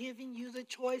have given you the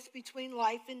choice between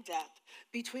life and death,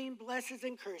 between blessings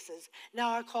and curses.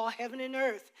 Now I call heaven and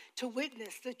earth to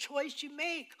witness the choice you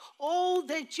make. Oh,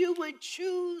 that you would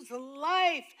choose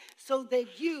life so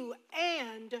that you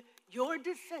and your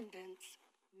descendants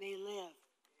may live.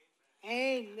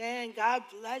 Amen. God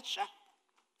bless you.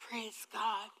 Praise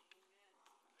God.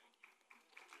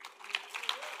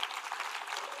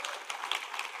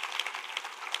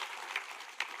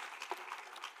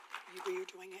 You're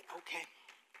doing it? Okay.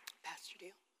 Pastor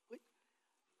Dale? What?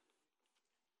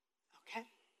 Okay.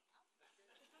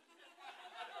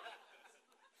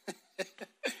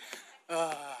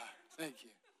 Thank you.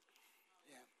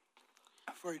 Yeah.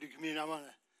 Before you do communion, I want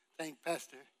to thank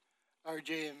Pastor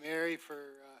RJ and Mary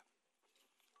for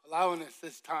allowing us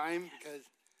this time, because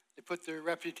they put their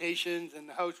reputations and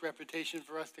the house reputation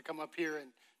for us to come up here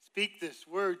and speak this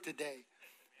word today.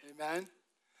 Amen.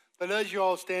 But as you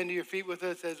all stand to your feet with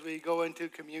us as we go into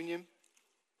communion.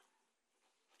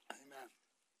 Amen.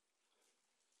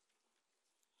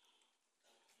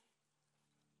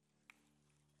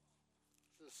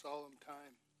 solemn time.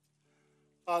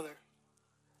 Father,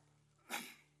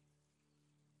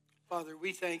 Father,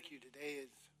 we thank you today as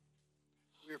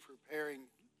we're preparing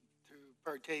to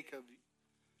partake of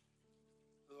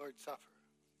the Lord's Supper.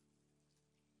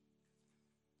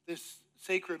 This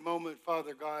sacred moment,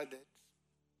 Father God, that's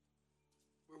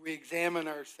where we examine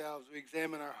ourselves, we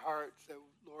examine our hearts, that,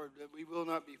 Lord, that we will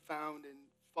not be found in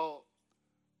fault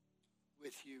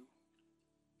with you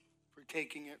for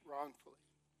taking it wrongfully.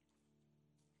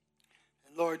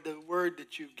 And Lord, the word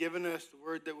that you've given us, the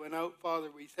word that went out, Father,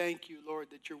 we thank you, Lord,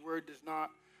 that your word does not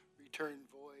return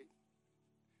void.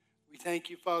 We thank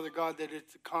you, Father God, that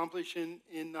it's accomplishing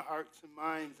in the hearts and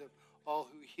minds of all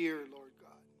who hear, Lord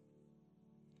God.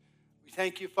 We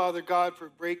thank you, Father God, for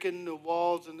breaking the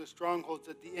walls and the strongholds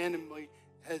that the enemy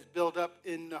has built up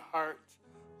in the hearts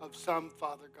of some,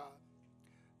 Father God.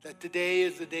 That today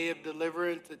is a day of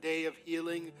deliverance, a day of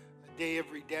healing, a day of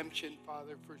redemption,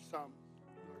 Father, for some,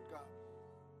 Lord God.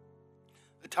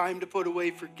 A time to put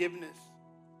away forgiveness.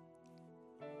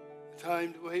 A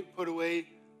time to put away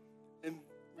and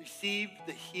receive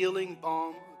the healing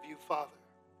balm of you, Father.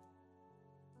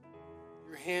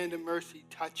 Your hand of mercy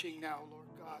touching now, Lord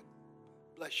God.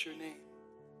 Bless your name.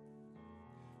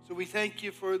 So we thank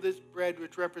you for this bread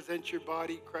which represents your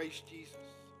body, Christ Jesus.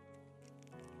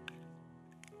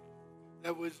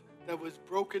 That was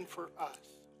broken for us.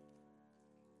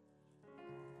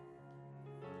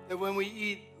 That when we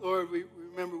eat, Lord, we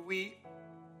remember we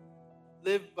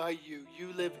live by you.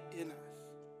 You live in us.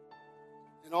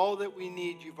 And all that we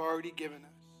need, you've already given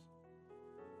us.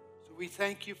 So we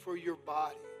thank you for your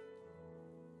body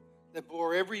that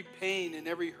bore every pain and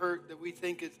every hurt that we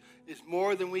think is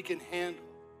more than we can handle.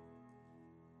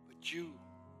 But you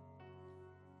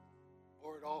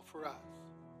bore it all for us.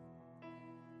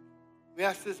 We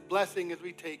ask this blessing as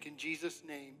we take in Jesus'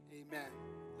 name. Amen.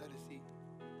 Let us eat.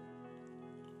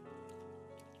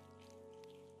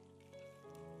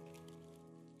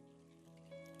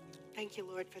 Thank you,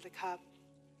 Lord, for the cup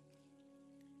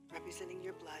representing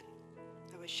your blood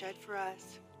that was shed for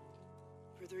us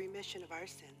for the remission of our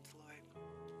sins, Lord.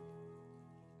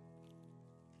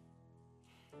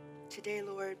 Today,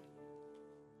 Lord,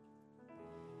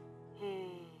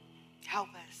 help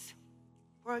us.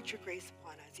 Pour out your grace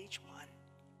upon us, each one.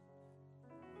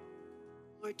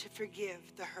 Lord, to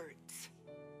forgive the hurts.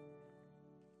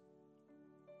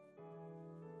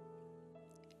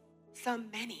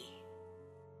 Many.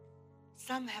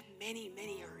 Some have many,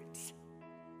 many hurts.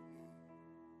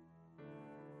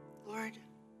 Lord,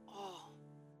 all.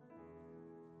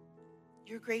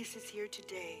 Your grace is here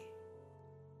today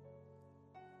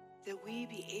that we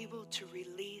be able to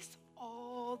release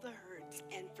all the hurts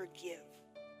and forgive.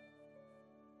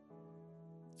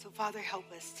 So, Father,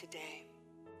 help us today,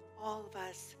 all of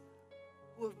us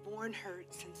who have borne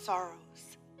hurts and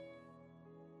sorrows,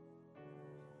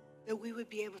 that we would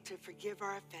be able to forgive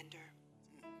our offender,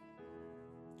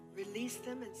 release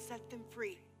them and set them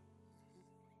free.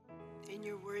 And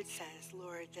your word says,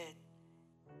 Lord, that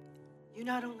you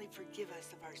not only forgive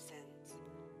us of our sins,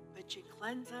 but you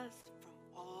cleanse us from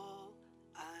all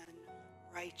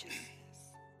unrighteousness.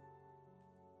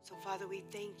 So, Father, we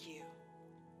thank you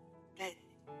that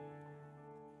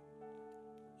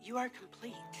you are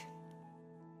complete,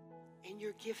 and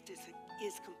your gift is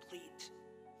complete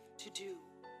to do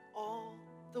all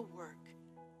the work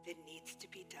that needs to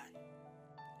be done.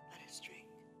 Let us drink.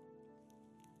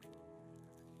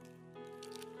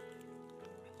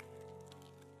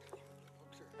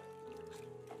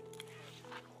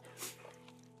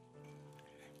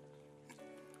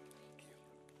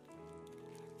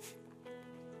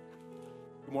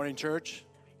 Good morning, church.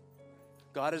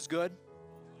 God is good,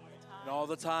 and all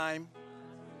the time.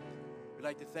 We'd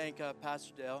like to thank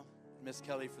Pastor Dale and Miss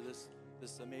Kelly for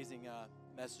this amazing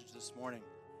message this morning.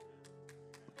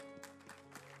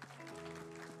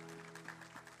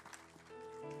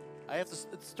 I have to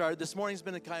start. This morning's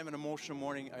been a kind of an emotional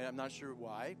morning. I'm not sure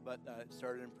why, but it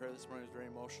started in prayer this morning. It was very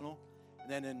emotional.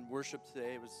 And then in worship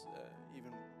today, it was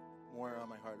even more on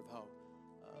my heart of how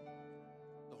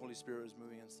the Holy Spirit was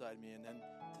moving inside me. And then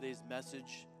today's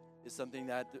message is something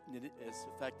that has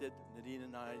affected Nadine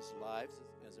and I's lives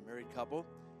as a married couple.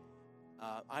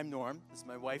 I'm Norm. This is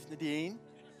my wife, Nadine.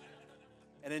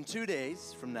 And in 2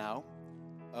 days from now,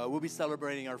 we'll be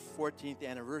celebrating our 14th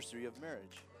anniversary of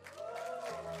marriage.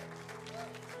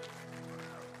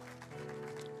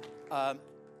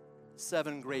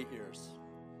 7 great years.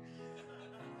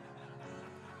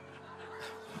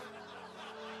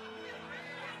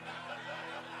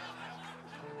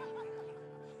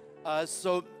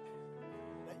 So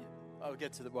I'll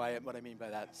get to what I mean by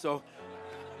that. So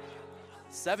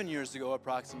 7 years ago,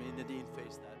 approximately, Nadine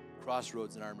faced that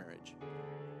crossroads in our marriage.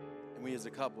 And we as a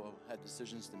couple had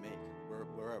decisions to make.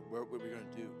 What were we going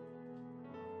to do?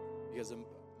 Because of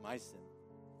my sin.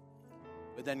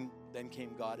 But then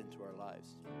came God into our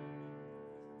lives.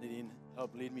 Nadine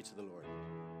helped lead me to the Lord.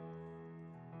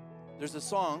 There's a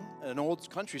song, an old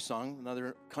country song,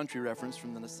 another country reference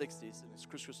from the 60s, and it's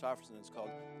Chris Christopherson. It's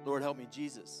called Lord Help Me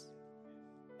Jesus.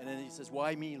 And then he says,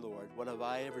 why me, Lord? What have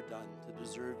I ever done to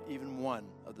deserve even one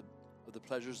of the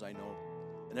pleasures I know?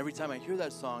 And every time I hear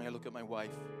that song, I look at my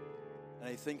wife, and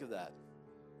I think of that,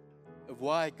 of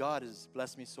why God has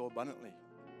blessed me so abundantly.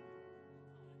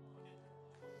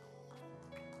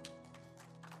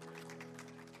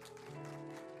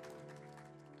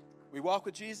 We walk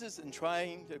with Jesus and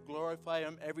trying to glorify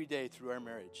Him every day through our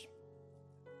marriage.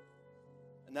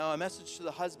 And now a message to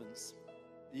the husbands,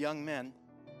 the young men,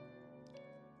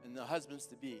 and the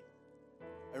husbands-to-be.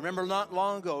 I remember not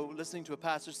long ago listening to a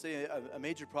pastor say a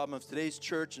major problem of today's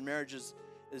church and marriages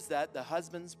is that the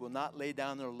husbands will not lay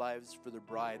down their lives for their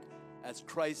bride as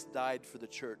Christ died for the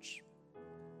church.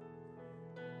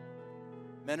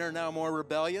 Men are now more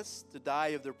rebellious to die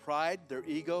of their pride, their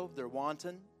ego, their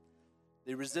wanton.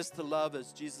 They resist to love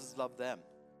as Jesus loved them.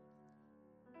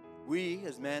 We,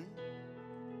 as men,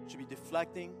 should be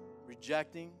deflecting,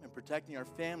 rejecting, and protecting our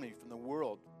family from the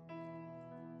world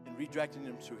and redirecting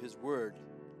them to His Word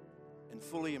and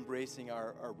fully embracing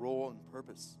our role and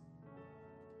purpose.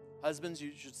 Husbands,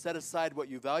 you should set aside what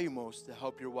you value most to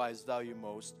help your wives value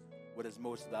most what is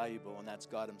most valuable, and that's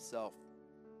God Himself.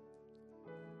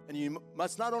 And you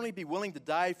must not only be willing to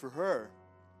die for her,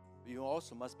 but you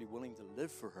also must be willing to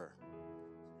live for her.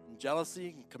 And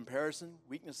jealousy, and comparison,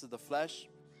 weakness of the flesh,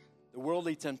 the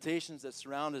worldly temptations that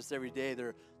surround us every day,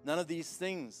 none of these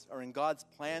things are in God's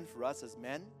plan for us as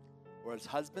men or as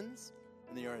husbands,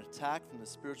 and they are an attack from the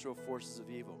spiritual forces of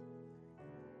evil.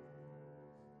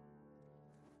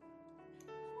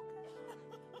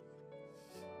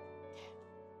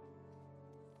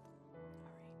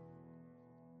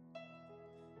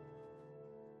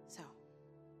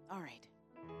 All right.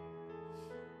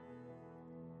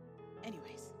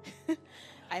 Anyways,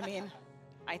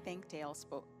 I think Dale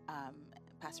spoke,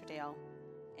 Pastor Dale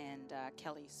and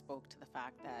Kelly spoke to the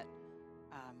fact that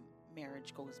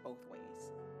marriage goes both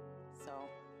ways. So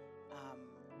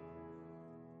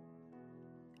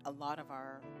a lot of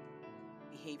our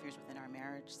behaviors within our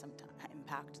marriage sometimes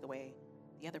impact the way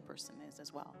the other person is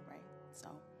as well, right? So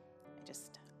I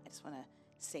just want to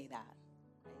say that,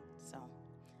 right? So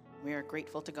we are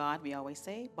grateful to God, we always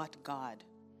say, but God,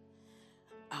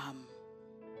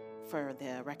 for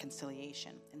the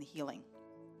reconciliation and the healing.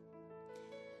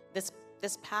 This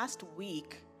past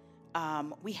week,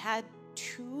 we had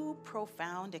two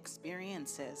profound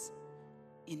experiences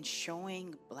in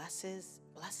showing blessings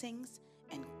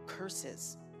and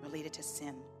curses related to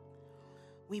sin.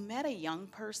 We met a young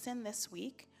person this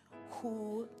week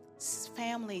whose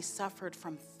family suffered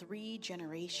from 3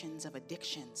 generations of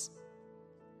addictions.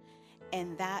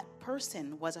 And that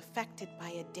person was affected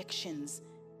by addictions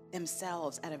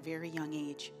themselves at a very young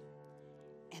age.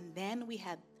 And then we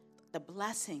had the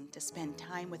blessing to spend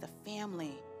time with a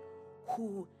family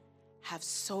who have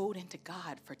sowed into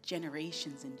God for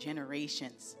generations and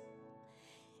generations.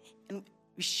 And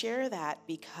we share that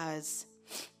because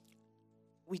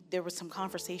there was some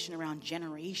conversation around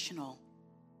generational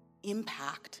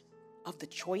impact of the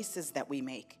choices that we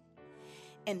make.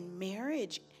 And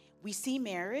marriage, we see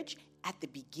marriage at the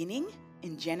beginning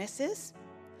in Genesis,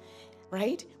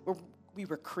 right? We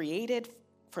were created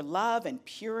for love and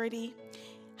purity.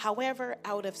 However,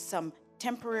 out of some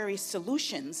temporary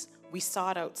solutions we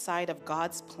sought outside of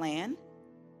God's plan,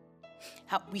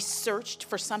 how we searched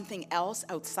for something else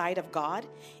outside of God,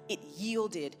 it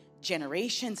yielded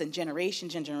generations and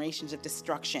generations and generations of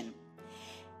destruction.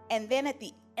 And then at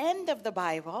the end of the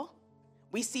Bible,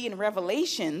 we see in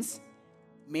Revelations,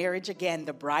 marriage again,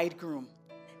 the bridegroom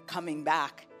coming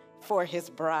back for his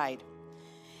bride,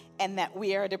 and that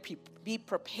we are to be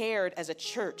prepared as a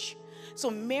church. So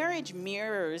marriage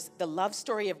mirrors the love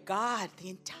story of God, the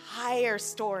entire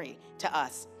story to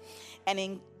us. And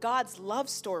in God's love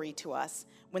story to us,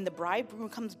 when the bridegroom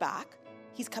comes back,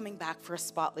 he's coming back for a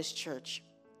spotless church.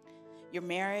 Your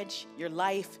marriage, your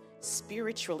life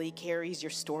spiritually carries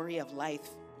your story of life,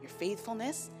 your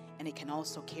faithfulness, and it can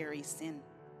also carry sin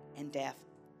and death.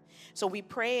 So we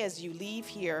pray as you leave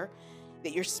here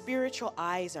that your spiritual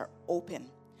eyes are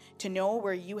open to know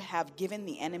where you have given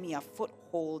the enemy a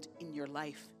foothold in your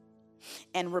life,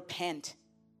 and repent,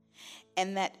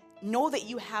 and that know that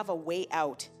you have a way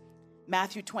out.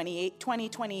 Matthew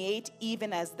 28,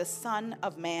 even as the Son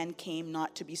of Man came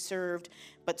not to be served,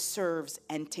 but serves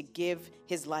and to give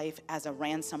his life as a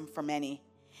ransom for many.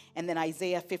 And then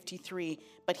Isaiah 53,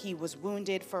 but he was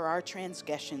wounded for our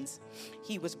transgressions.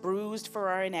 He was bruised for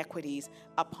our iniquities.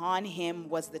 Upon him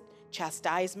was the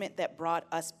chastisement that brought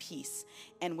us peace.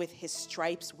 And with his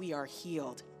stripes we are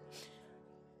healed.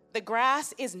 The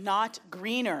grass is not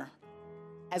greener,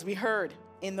 as we heard,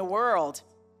 in the world.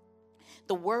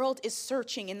 The world is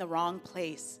searching in the wrong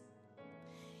place.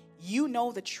 You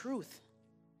know the truth.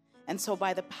 And so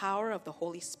by the power of the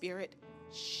Holy Spirit,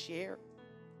 share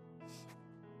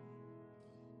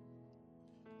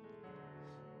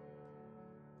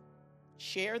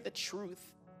the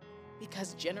truth,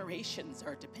 because generations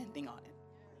are depending on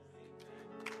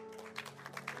it.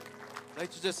 I'd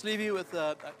like to just leave you with,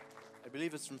 I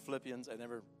believe it's from Philippians. I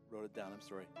never wrote it down, I'm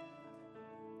sorry.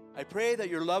 I pray that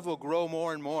your love will grow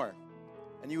more and more,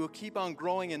 and you will keep on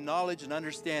growing in knowledge and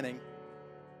understanding.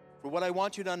 For what I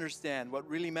want you to understand, what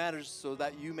really matters, so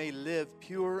that you may live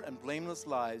pure and blameless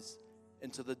lives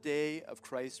until the day of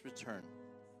Christ's return.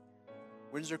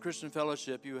 Windsor Christian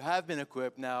Fellowship, you have been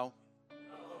equipped now